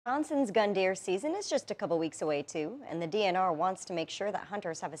Wisconsin's gun deer season is just a couple weeks away too, and the DNR wants to make sure that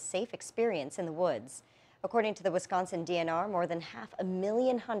hunters have a safe experience in the woods. According to the Wisconsin DNR, more than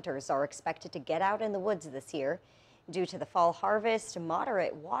 500,000 hunters are expected to get out in the woods this year. Due to the fall harvest,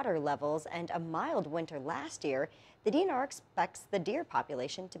 moderate water levels, and a mild winter last year, the DNR expects the deer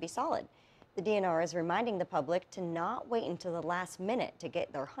population to be solid. The DNR is reminding the public to not wait until the last minute to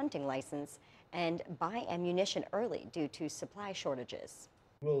get their hunting license and buy ammunition early due to supply shortages.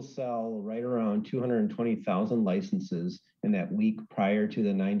 We'll sell right around 220,000 licenses in that week prior to the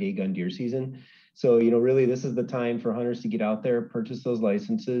 9-day gun deer season. So, really, this is the time for hunters to get out there, purchase those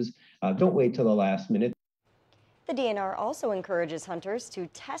licenses. Don't wait till the last minute. The DNR also encourages hunters to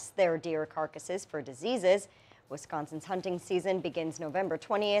test their deer carcasses for diseases. Wisconsin's hunting season begins November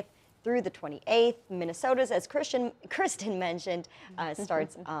 20th through the 28th. Minnesota's, as Kristen mentioned,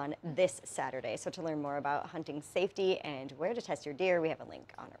 starts on this Saturday. So to learn more about hunting safety and where to test your deer, we have a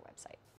link on our website.